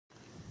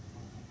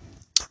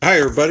Hi,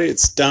 everybody.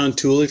 It's Don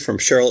Tooley from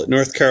Charlotte,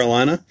 North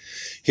Carolina,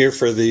 here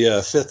for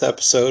the fifth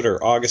episode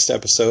or August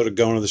episode of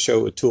Going to the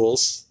Show with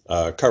Tools,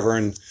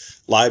 covering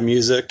live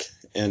music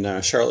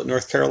in Charlotte,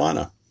 North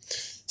Carolina.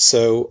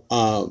 So,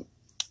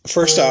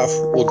 first off,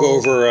 we'll go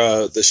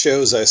over the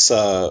shows I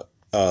saw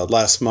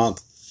last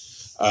month.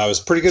 It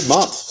was a pretty good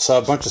month. Saw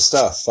a bunch of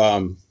stuff.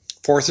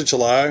 4th of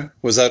July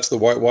was out to the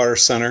Whitewater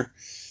Center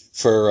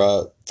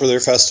for their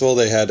festival.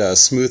 They had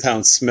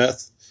Smoothhound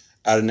Smith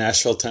out of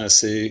Nashville,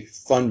 Tennessee.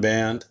 Fun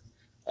band.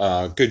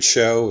 Good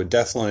show. Would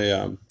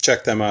definitely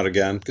check them out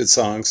again. Good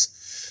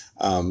songs.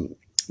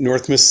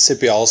 North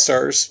Mississippi All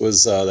Stars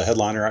was the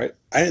headliner.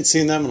 I hadn't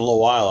seen them in a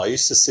little while. I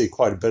used to see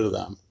quite a bit of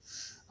them.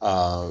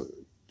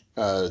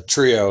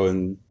 Trio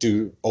and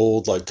do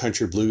old like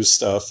country blues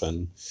stuff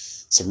and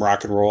some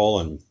rock and roll,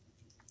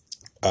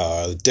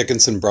 and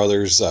Dickinson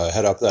brothers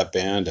head up that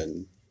band,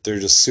 and they're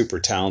just super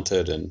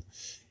talented and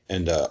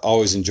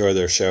always enjoy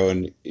their show.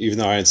 And even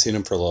though I hadn't seen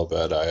them for a little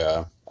bit,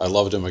 I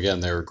loved them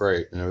again. They were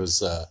great, and it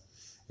was a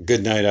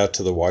good night out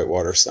to the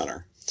Whitewater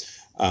Center.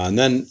 And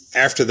then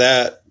after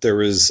that, there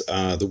was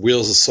the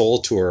Wheels of Soul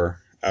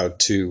tour out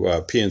to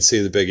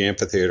PNC, the big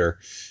amphitheater.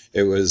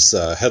 It was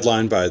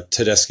headlined by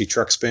Tedeschi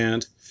Trucks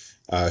Band,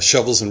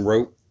 Shovels and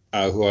Rope,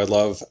 who I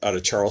love, out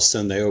of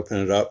Charleston. They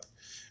opened it up,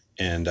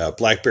 and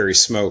Blackberry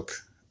Smoke,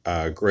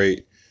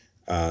 great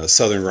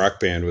southern rock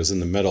band, was in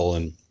the middle,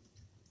 and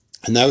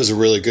that was a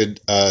really good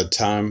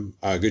time,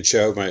 good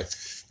show. My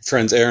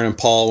friends Aaron and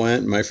Paul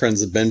went, and my friends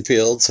the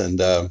Benfields,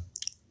 and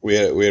we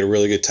had a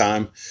really good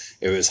time.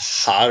 It was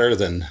hotter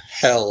than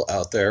hell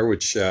out there,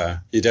 which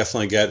you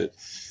definitely get at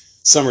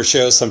summer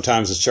shows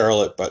sometimes in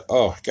Charlotte. But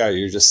oh god,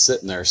 you're just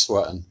sitting there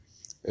sweating.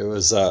 It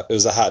was a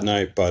hot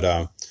night,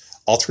 but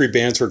all three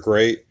bands were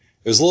great.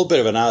 It was a little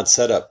bit of an odd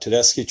setup.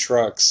 Tedeschi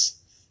Trucks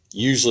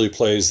usually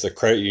plays the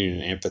Credit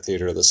Union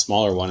Amphitheater, the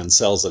smaller one, and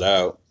sells it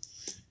out.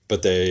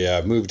 But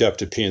they moved up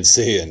to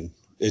PNC, and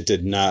it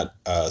did not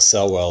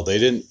sell well. They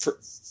didn't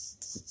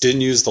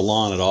use the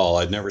lawn at all.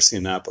 I'd never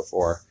seen that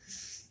before.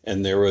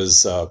 And there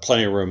was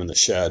plenty of room in the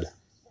shed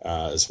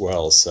as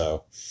well.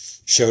 So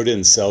show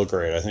didn't sell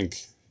great. I think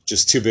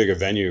just too big a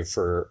venue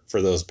for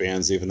those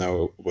bands, even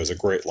though it was a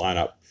great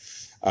lineup.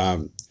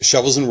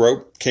 Shovels and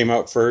Rope came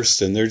out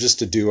first, and they're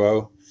just a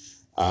duo,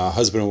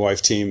 husband and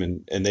wife team,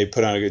 and they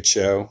put on a good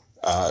show.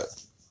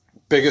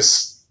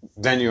 Biggest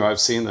venue I've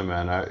seen them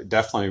in. I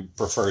definitely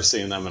prefer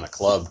seeing them in a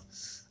club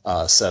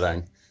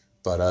setting,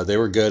 but they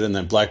were good. And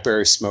then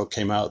Blackberry Smoke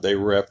came out. They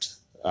ripped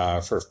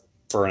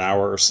for an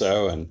hour or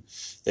so, and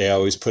they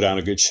always put on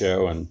a good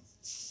show. And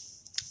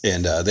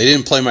they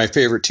didn't play my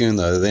favorite tune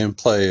though. They didn't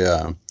play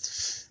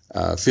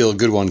Feel a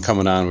Good One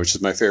Coming On, which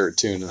is my favorite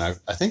tune. And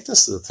I think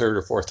this is the third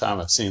or fourth time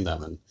I've seen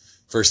them, and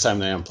first time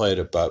they haven't played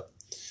it, but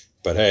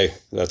hey,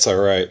 that's all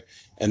right.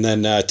 And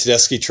then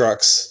Tedeschi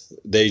Trucks,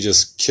 they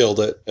just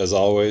killed it as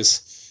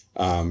always.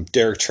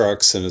 Derek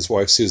Trucks and his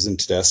wife Susan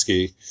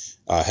Tedeschi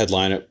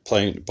headline it,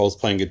 both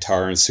playing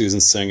guitar and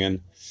Susan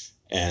singing.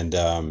 And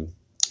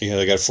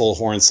they got a full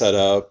horn set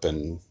up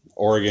and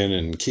organ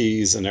and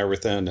keys and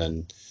everything,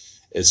 and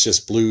it's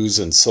just blues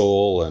and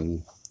soul,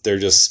 and they're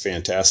just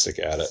fantastic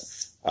at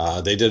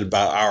it. They did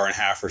about an hour and a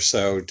half or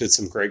so, did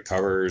some great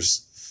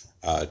covers,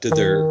 did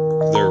their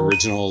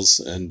originals,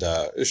 and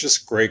it was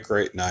just a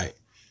great night.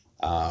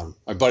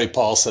 My buddy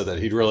Paul said that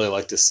he'd really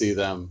like to see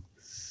them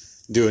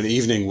do an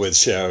evening with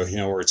show,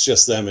 where it's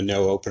just them and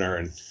no opener,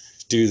 and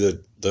do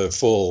the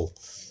full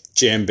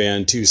jam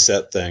band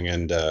 2-set thing.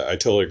 And I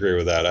totally agree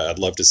with that. I'd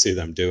love to see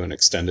them do an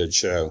extended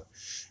show,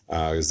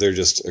 because they're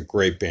just a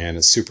great band.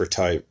 It's super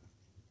tight.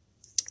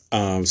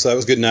 So that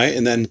was a good night.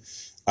 And then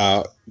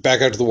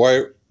back out to the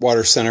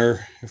Whitewater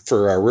Center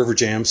for River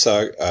Jam,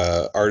 saw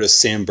artist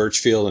Sam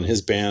Birchfield and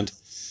his band,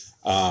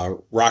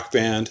 rock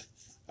band,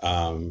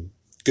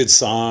 good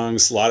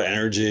songs, a lot of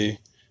energy.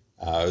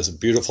 It was a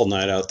beautiful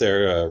night out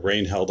there.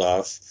 Rain held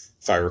off,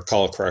 if I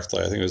recall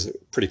correctly. I think it was a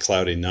pretty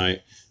cloudy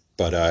night,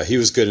 but he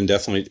was good, and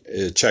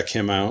definitely check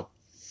him out.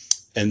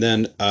 And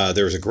then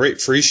there was a great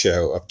free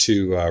show up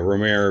to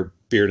Romare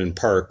Bearden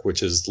Park,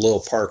 which is the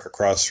little park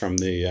across from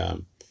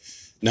the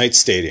Knight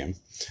Stadium.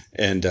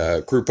 And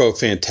Grupo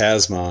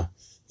Fantasma,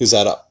 who's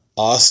out of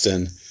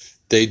Austin,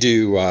 they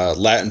do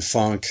Latin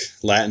funk,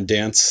 Latin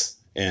dance,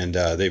 and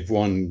they've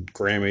won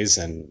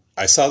Grammys. And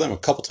I saw them a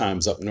couple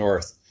times up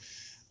north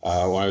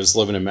when I was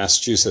living in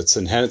Massachusetts,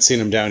 and hadn't seen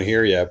them down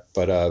here yet,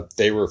 but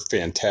they were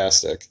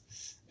fantastic.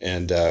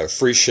 And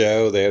free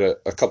show. They had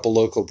a couple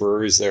local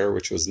breweries there,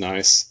 which was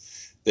nice.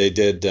 They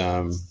did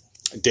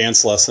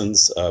dance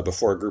lessons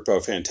before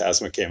Grupo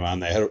Fantasma came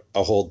on. They had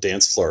a whole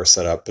dance floor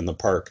set up in the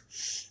park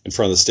in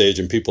front of the stage,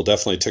 and people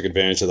definitely took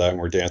advantage of that and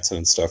were dancing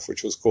and stuff,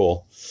 which was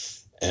cool.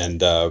 And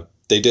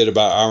they did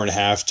about an hour and a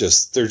half.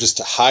 They're just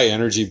a high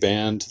energy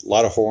band, a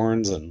lot of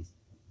horns, and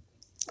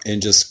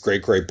just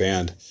great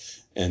band.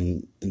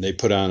 And they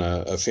put on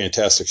a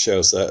fantastic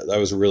show. So that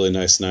was a really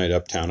nice night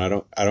uptown. I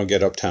don't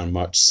get uptown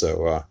much,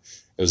 so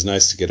it was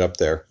nice to get up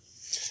there.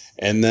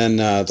 And then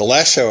the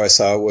last show I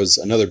saw was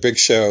another big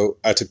show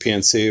out to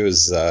PNC. It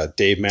was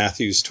Dave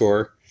Matthews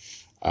Tour.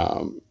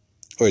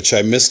 which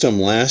I missed him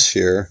last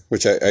year,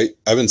 which I've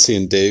been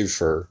seeing Dave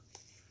for,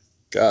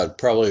 God,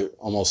 probably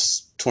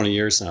almost 20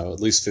 years now, at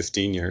least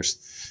 15 years.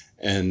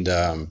 And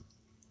I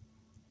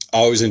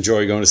always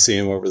enjoy going to see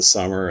him over the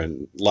summer.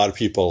 And a lot of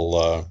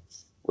people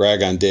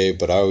rag on Dave,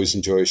 but I always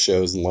enjoy his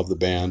shows and love the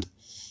band.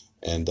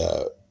 And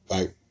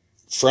my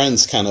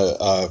friends kind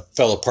of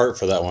fell apart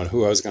for that one,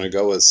 who I was going to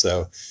go with.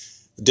 So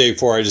the day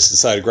before, I just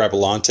decided to grab a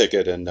lawn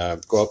ticket and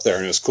go up there,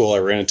 and it was cool. I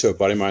ran into a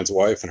buddy of mine's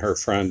wife and her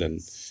friend,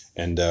 and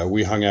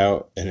we hung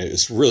out, and it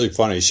was really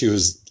funny. She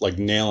was like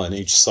nailing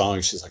each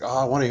song. She's like, "Oh,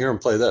 I want to hear him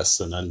play this,"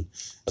 and then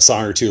a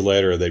song or two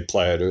later, they'd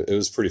play it. It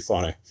was pretty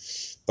funny.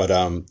 But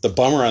the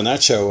bummer on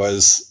that show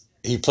was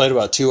he played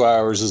about 2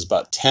 hours. It was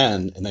about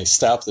 10, and they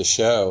stopped the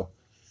show.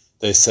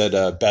 They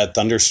said bad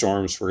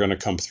thunderstorms were going to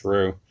come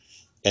through,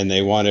 and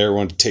they wanted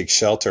everyone to take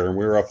shelter, and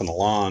we were up on the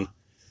lawn.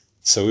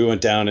 So we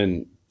went down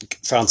and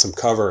found some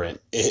cover, and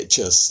it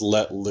just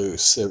let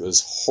loose. It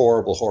was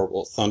horrible,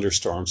 horrible.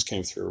 Thunderstorms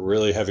came through,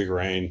 really heavy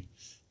rain,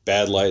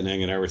 bad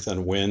lightning and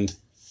everything, wind.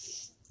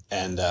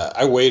 And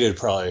I waited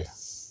probably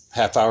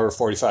half hour,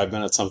 45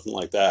 minutes, something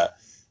like that.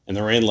 And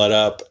the rain let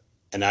up,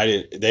 and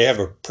they have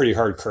a pretty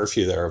hard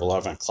curfew there of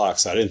 11 o'clock.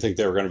 So I didn't think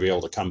they were going to be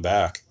able to come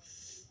back.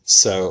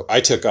 So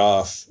I took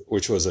off,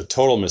 which was a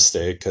total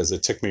mistake because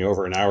it took me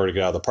over an hour to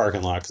get out of the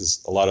parking lot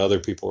because a lot of other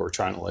people were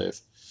trying to leave.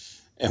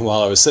 And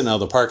while I was sitting out of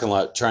the parking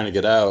lot trying to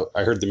get out,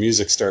 I heard the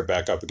music start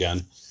back up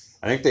again.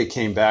 I think they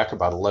came back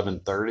about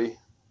 11:30,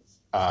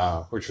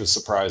 which was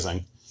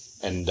surprising.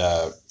 And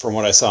from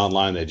what I saw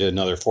online, they did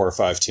another 4 or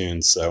 5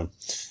 tunes. So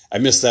I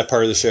missed that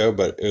part of the show,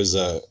 but it was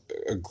a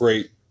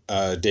great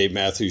Dave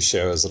Matthews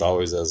show, as it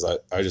always is.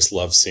 I just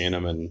love seeing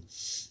him and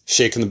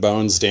shaking the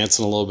bones,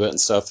 dancing a little bit and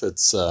stuff.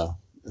 It's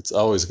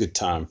always a good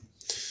time.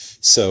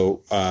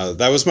 So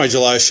that was my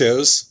July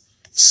shows.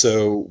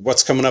 So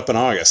what's coming up in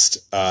August?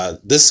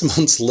 This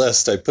month's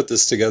list, I put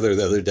this together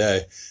the other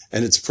day,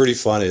 and it's pretty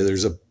funny.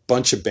 There's a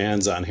bunch of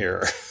bands on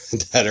here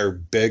that are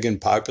big and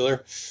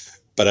popular,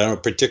 but I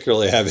don't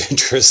particularly have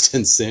interest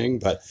in seeing,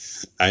 but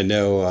I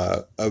know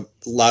a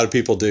lot of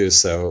people do,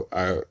 so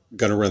I'm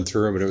going to run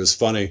through them. And it was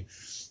funny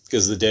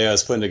because the day I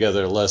was putting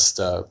together a list,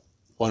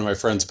 one of my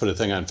friends put a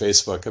thing on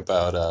Facebook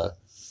about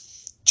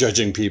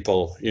judging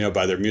people,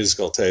 by their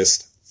musical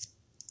taste.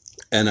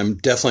 And I'm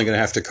definitely going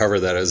to have to cover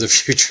that as a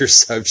future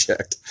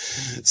subject.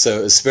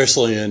 So,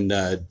 especially in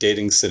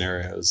dating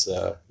scenarios,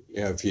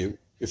 if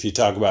you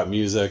talk about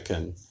music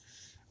and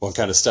what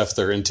kind of stuff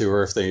they're into,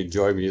 or if they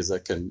enjoy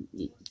music, and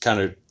you kind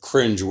of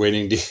cringe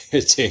waiting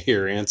to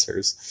hear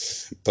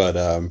answers. But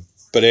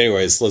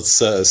anyways, let's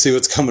see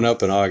what's coming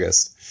up in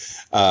August.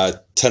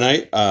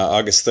 Tonight,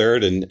 August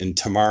 3rd, and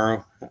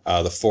tomorrow,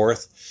 the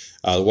 4th,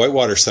 the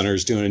Whitewater Center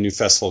is doing a new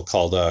festival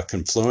called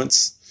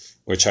Confluence,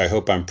 which I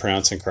hope I'm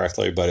pronouncing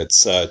correctly, but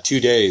it's 2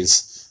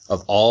 days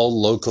of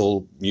all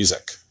local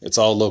music. It's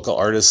all local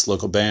artists,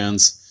 local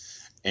bands,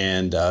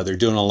 and they're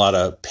doing a lot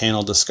of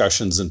panel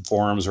discussions and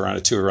forums around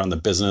it too, around the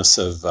business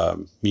of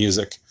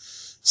music.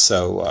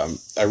 So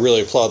I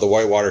really applaud the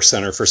Whitewater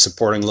Center for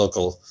supporting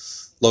local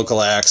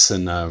acts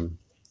and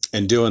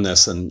doing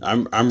this, and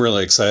I'm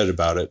really excited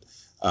about it.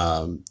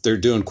 They're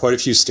doing quite a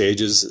few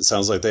stages. It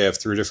sounds like they have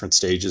 3 different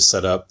stages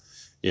set up.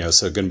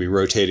 So going to be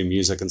rotating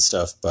music and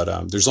stuff.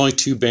 But there's only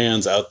 2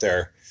 bands out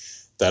there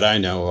that I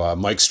know.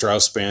 Mike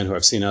Strauss Band, who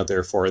I've seen out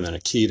there before, and then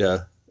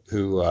Akita,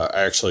 who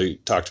I actually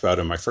talked about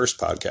in my first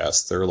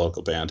podcast. They're a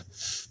local band.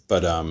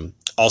 But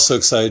also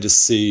excited to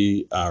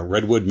see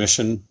Redwood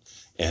Mission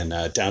and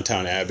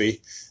Downtown Abbey.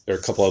 There are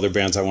a couple other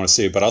bands I want to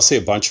see, but I'll see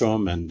a bunch of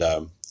them and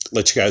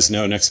let you guys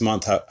know next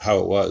month how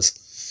it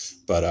was.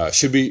 But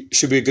should be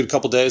a good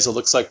couple days. It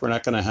looks like we're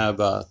not going to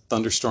have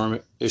thunderstorm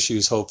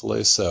issues,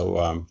 hopefully.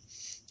 So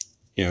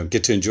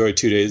get to enjoy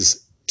 2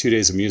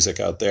 days of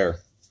music out there.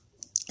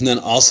 And then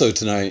also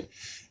tonight,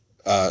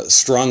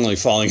 strongly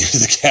falling into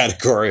the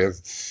category of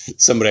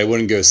somebody I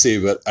wouldn't go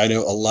see, but I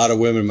know a lot of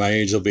women my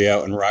age will be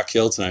out in Rock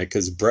Hill tonight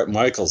because Bret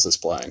Michaels is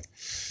playing.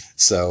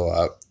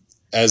 So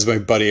as my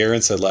buddy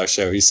Aaron said last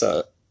show, he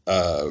saw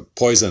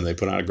Poison. They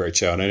put on a great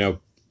show, and I know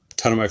a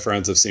ton of my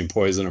friends have seen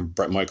Poison and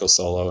Bret Michaels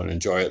solo and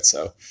enjoy it.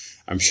 So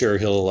I'm sure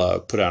he'll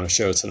put on a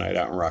show tonight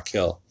out in Rock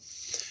Hill.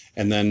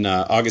 And then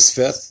August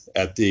 5th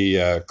at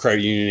the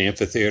Credit Union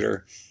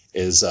Amphitheater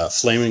is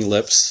Flaming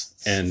Lips,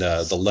 and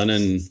the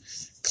Lennon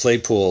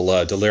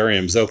Claypool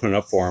Delirium's opening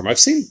up for him. I've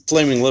seen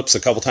Flaming Lips a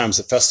couple times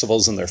at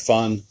festivals, and they're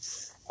fun.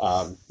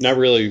 Not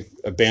really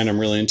a band I'm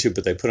really into,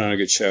 but they put on a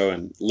good show.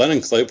 And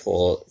Lennon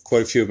Claypool,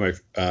 quite a few of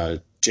my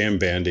jam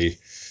bandy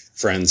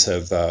friends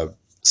have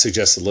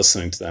suggested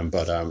listening to them,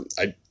 but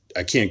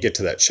I can't get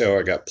to that show.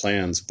 I got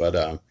plans,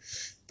 but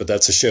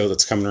that's a show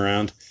that's coming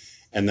around.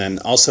 And then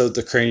also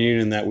the Credit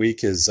Union that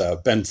week is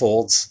Ben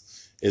Folds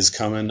is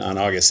coming on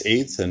August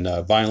 8th,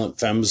 and Violent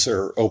Femmes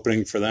are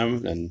opening for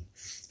them, and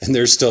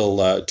they're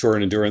still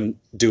touring and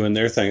doing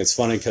their thing. It's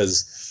funny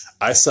because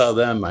I saw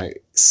them my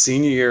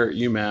senior year at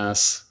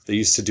UMass. They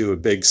used to do a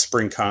big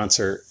spring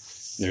concert,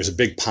 and there's a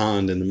big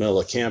pond in the middle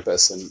of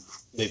campus, and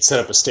they'd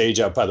set up a stage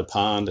out by the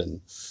pond,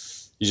 and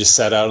you just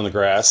sat out on the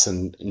grass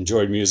and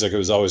enjoyed music. It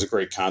was always a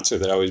great concert.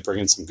 They'd always bring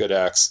in some good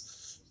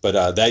acts.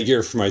 But that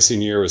year for my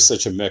senior year was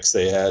such a mix.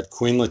 They had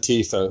Queen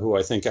Latifah, who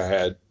I think I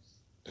had,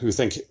 who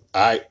think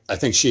I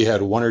think she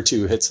had one or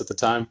two hits at the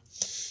time,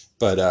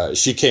 but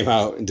she came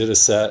out and did a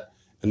set,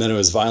 and then it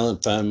was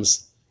Violent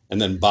Femmes, and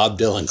then Bob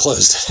Dylan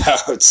closed it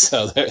out.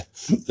 So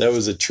that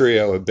was a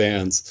trio of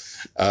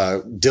bands.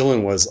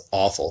 Dylan was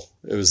awful.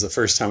 It was the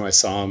first time I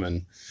saw him,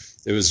 and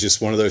it was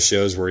just one of those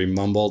shows where he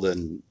mumbled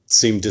and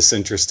seemed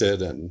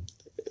disinterested. And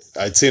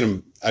I've seen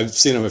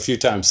him a few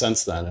times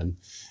since then, and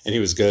he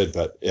was good.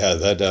 But yeah,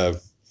 that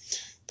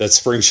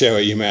spring show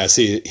at UMass,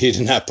 he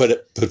did not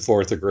put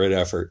forth a great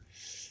effort.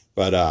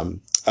 But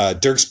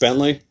Dierks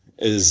Bentley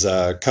is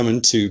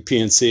coming to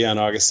PNC on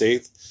August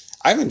 8th.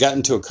 I haven't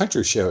gotten to a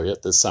country show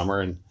yet this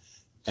summer,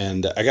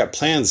 and I got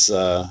plans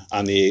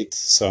on the 8th,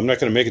 so I'm not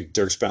going to make it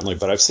Dierks Bentley,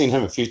 but I've seen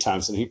him a few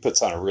times, and he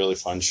puts on a really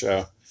fun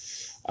show.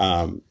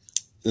 Um,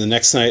 the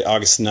next night,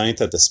 August 9th,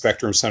 at the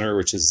Spectrum Center,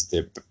 which is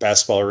the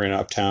basketball arena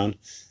uptown,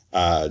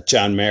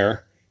 John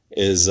Mayer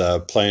is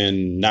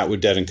playing not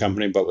with Dead and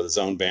Company, but with his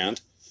own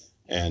band,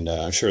 and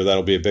I'm sure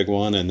that'll be a big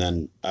one. And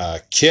then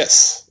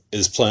Kiss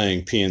is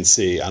playing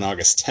PNC on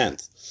August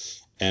 10th.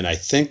 And I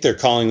think they're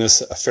calling this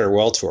a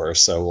farewell tour,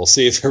 so we'll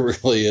see if it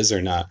really is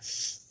or not.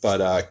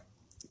 But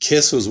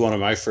Kiss was one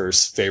of my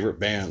first favorite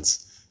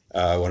bands.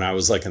 When I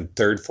was like in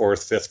third,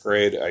 fourth, fifth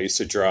grade, I used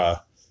to draw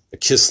a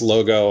Kiss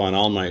logo on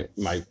all my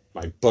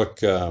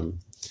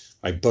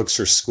books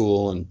for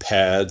school and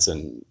pads,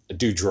 and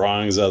do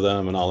drawings of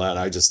them and all that. And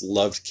I just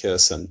loved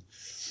Kiss. And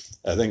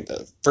I think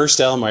the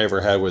first album I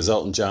ever had was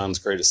Elton John's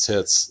Greatest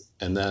Hits,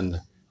 and then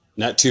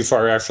not too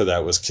far after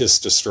that was Kiss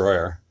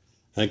Destroyer.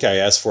 I think I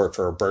asked for it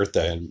for a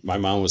birthday, and my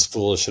mom was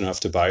foolish enough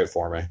to buy it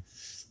for me.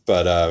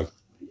 But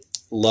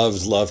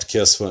loved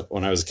Kiss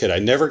when I was a kid. I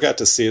never got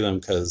to see them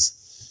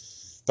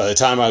because by the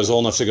time I was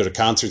old enough to go to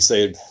concerts,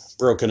 they had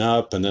broken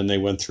up, and then they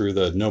went through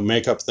the no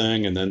makeup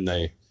thing, and then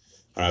when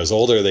I was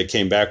older, they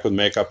came back with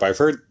makeup. I've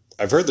heard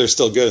they're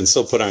still good and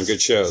still put on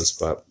good shows,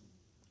 but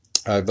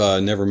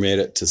I've never made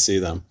it to see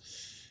them.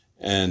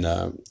 And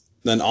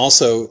then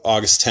also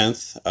August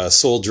 10th,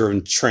 Soul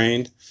Driven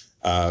Train.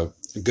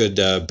 A good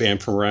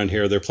band from around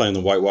here. They're playing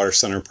the Whitewater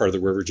Center, part of the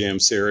River Jam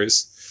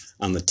series,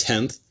 on the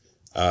 10th.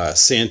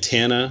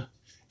 Santana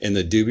and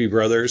the Doobie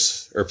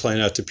Brothers are playing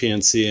out to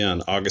PNC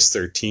on August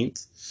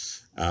 13th.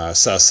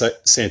 Saw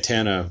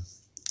Santana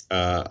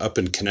up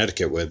in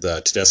Connecticut with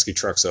Tedeschi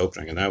Trucks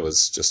opening, and that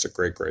was just a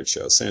great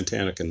show.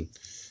 Santana can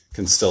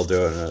still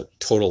do it, a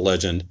total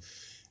legend.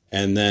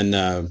 And then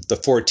the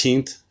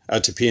 14th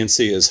out to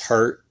PNC is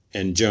Heart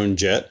and Joan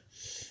Jett.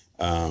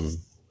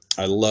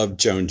 I love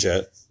Joan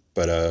Jett,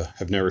 but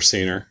have never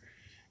seen her.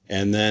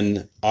 And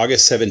then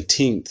August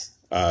 17th,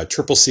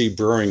 Triple C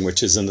Brewing,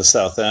 which is in the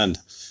South End,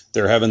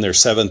 they're having their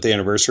 7th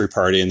anniversary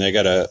party, and they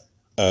got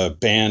a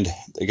band.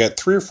 They got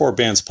 3 or 4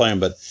 bands playing,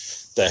 but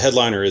the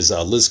headliner is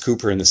Liz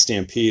Cooper in the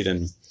Stampede,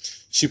 and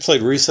she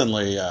played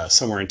recently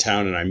somewhere in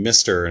town, and I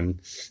missed her and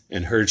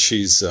heard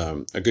she's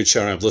a good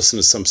show, and I've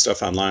listened to some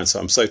stuff online, so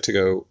I'm psyched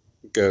to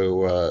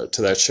go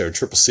to that show.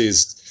 Triple C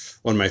is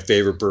one of my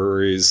favorite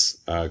breweries.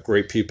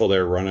 Great people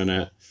there running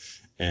it.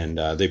 And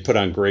they put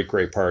on great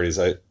parties.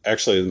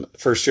 The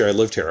first year I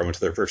lived here, I went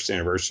to their first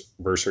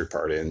anniversary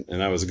party, and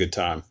that was a good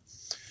time.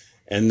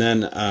 And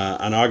then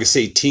on August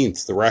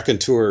 18th, the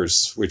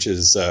Raconteurs, which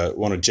is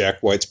one of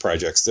Jack White's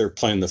projects, they're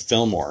playing the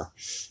Fillmore.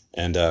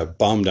 And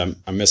bummed I'm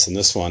missing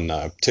this one.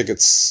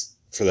 Tickets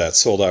for that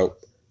sold out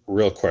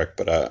real quick,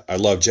 but I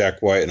love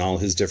Jack White and all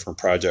his different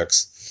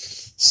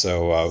projects.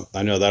 So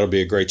I know that'll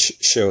be a great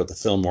show at the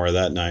Fillmore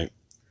that night.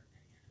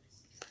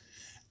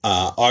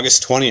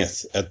 August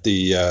 20th at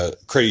the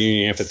Credit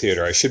Union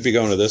Amphitheater. I should be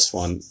going to this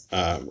one.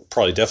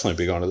 Probably definitely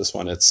be going to this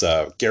one. It's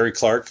Gary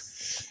Clark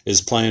is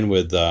playing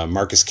with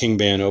Marcus King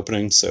Band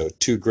opening. So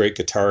 2 great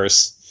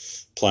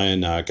guitarists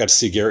playing. Got to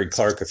see Gary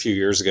Clark a few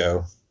years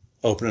ago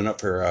opening up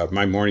for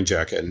My Morning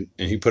Jacket, and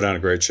he put on a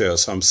great show.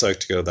 So I'm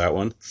psyched to go to that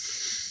one.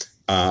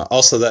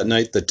 Also that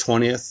night, the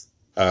 20th,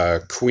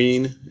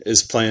 Queen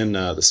is playing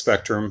the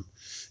Spectrum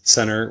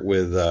Center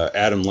with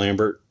Adam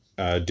Lambert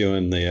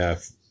doing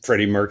the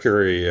Freddie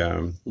Mercury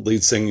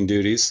lead singing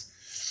duties.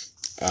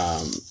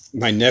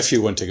 My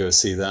nephew went to go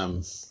see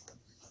them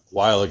a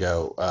while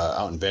ago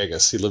out in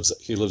Vegas. He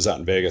lives out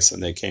in Vegas,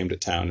 and they came to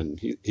town, and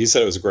he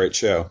said it was a great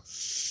show.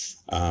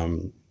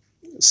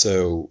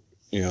 So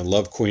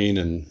love Queen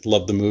and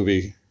love the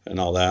movie and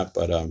all that,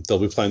 but they'll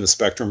be playing the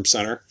Spectrum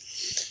Center.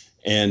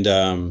 And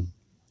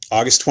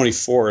August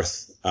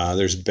 24th,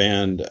 there's a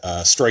band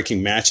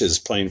Striking Matches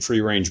playing Free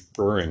Range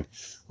Brewing,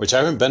 which I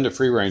haven't been to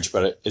Free Range,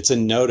 but it's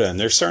in Noda, and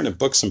they're starting to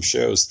book some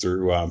shows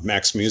through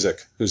Max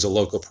Music, who's a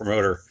local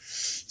promoter.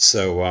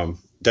 So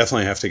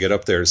definitely have to get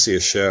up there to see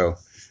a show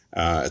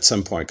at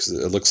some point, because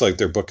it looks like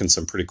they're booking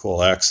some pretty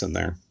cool acts in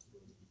there.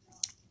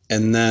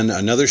 And then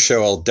another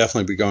show I'll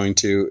definitely be going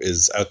to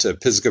is out to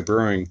Pisgah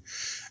Brewing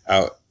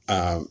out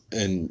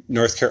in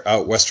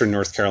western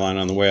North Carolina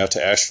on the way out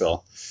to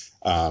Asheville.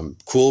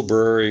 Cool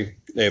brewery.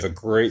 They have a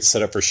great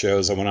setup for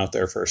shows. I went out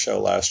there for a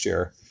show last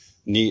year.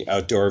 neat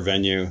outdoor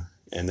venue,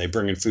 and they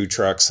bring in food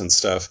trucks and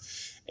stuff.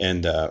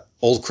 And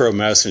Old Crow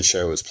Medicine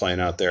Show was playing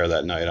out there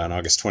that night on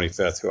August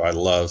 25th, who I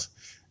love,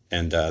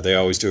 and they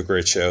always do a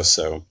great show.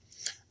 So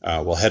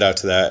we'll head out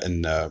to that,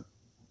 and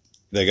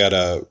they got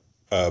a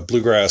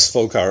bluegrass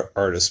folk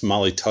artist,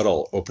 Molly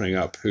Tuttle, opening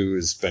up,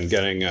 who's been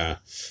getting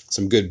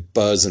some good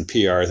buzz and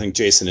PR. I think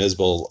Jason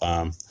Isbell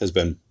has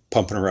been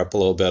pumping her up a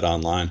little bit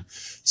online.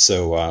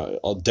 So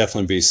I'll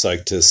definitely be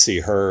psyched to see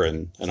her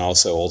and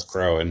also Old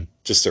Crow, and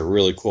just a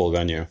really cool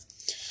venue.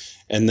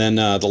 And then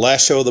the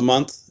last show of the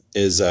month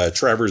is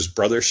Trevor's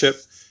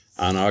Brothership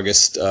on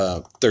August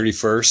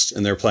 31st,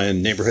 and they're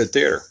playing Neighborhood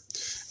Theater.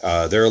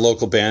 They're a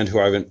local band who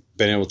I haven't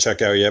been able to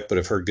check out yet, but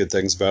I've heard good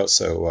things about,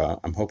 so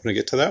I'm hoping to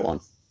get to that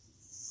one.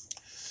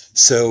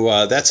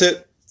 So that's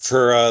it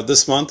for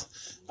this month.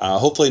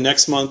 Hopefully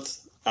next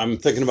month I'm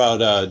thinking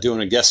about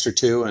doing a guest or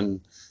two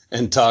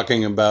and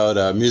talking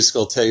about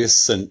musical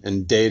tastes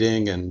and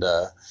dating and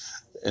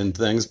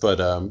things, but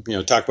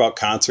talk about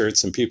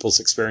concerts and people's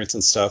experience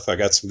and stuff. I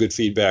got some good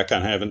feedback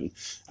on having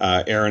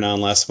Aaron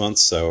on last month,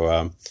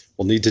 so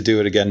we'll need to do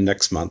it again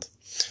next month.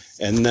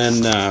 And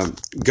then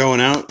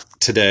going out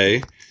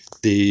today,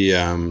 the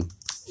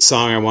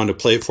song I wanted to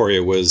play for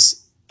you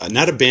was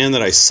not a band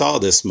that I saw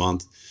this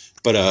month,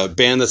 but a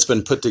band that's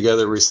been put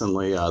together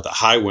recently, the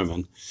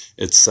Highwomen.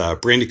 It's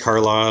Brandi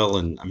Carlile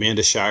and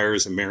Amanda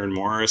Shires and Maren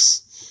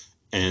Morris.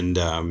 And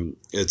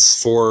it's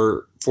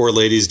four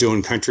ladies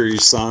doing country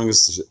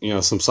songs,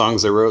 some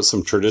songs they wrote,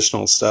 some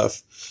traditional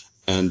stuff.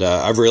 And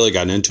I've really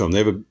gotten into them.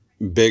 They have a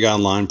big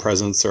online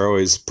presence. They're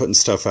always putting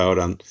stuff out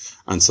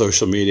on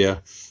social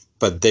media.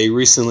 But they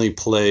recently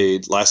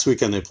last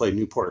weekend they played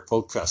Newport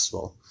Folk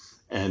Festival,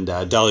 and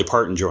Dolly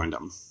Parton joined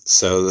them.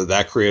 So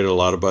that created a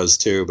lot of buzz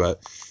too.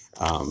 But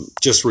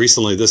just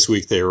recently this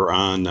week they were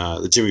on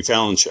the Jimmy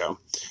Fallon show,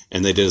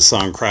 and they did a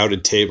song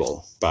Crowded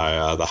Table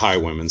by the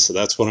Highwomen. So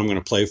that's what I'm going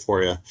to play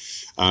for you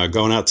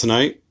going out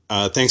tonight.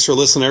 Thanks for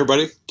listening,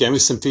 everybody. Give me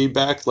some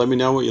feedback. Let me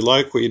know what you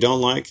like, what you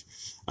don't like,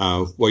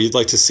 what you'd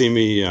like to see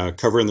me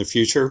cover in the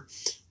future.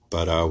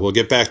 But we'll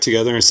get back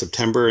together in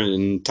September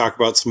and talk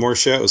about some more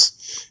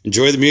shows.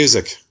 Enjoy the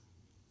music.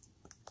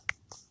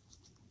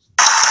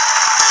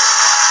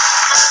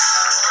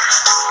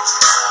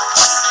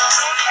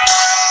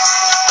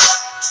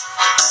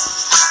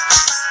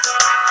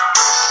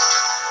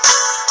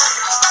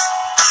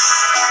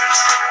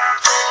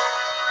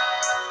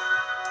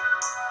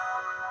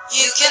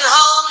 You can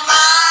hold my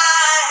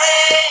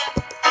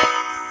hand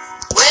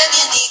when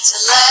you need to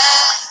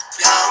let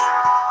go.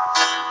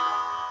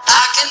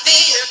 I can be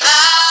your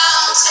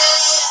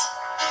mountain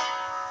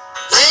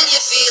when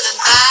you're feeling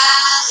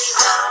valley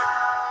low.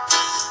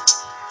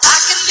 I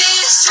can be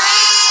a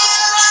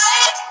street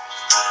light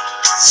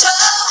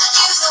showing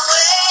you the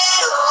way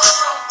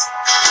home.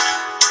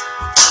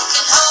 You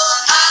can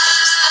hold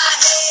my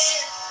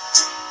hand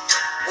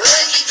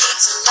when you need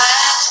to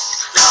let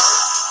go.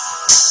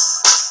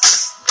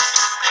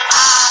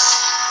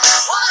 I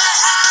want a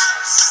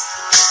house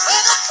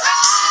with a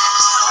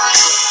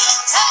crowded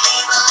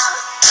table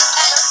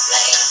and a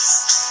place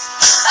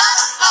and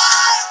a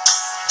fire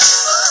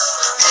for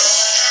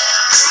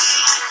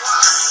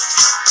everyone.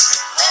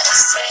 Let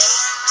us take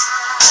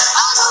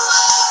on the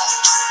world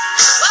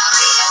while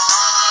we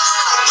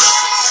are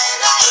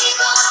yet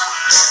able,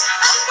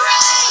 and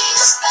bring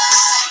us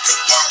back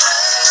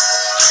together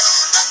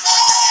when the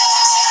day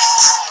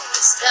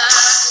is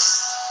done.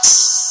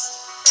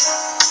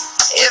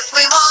 If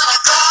we want a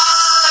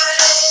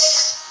garden,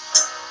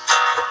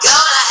 we're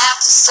gonna have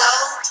to sow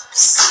the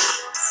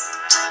seeds.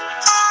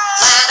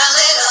 Plant a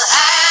little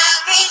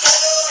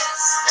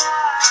happiness,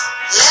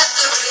 let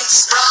the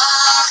roots grow.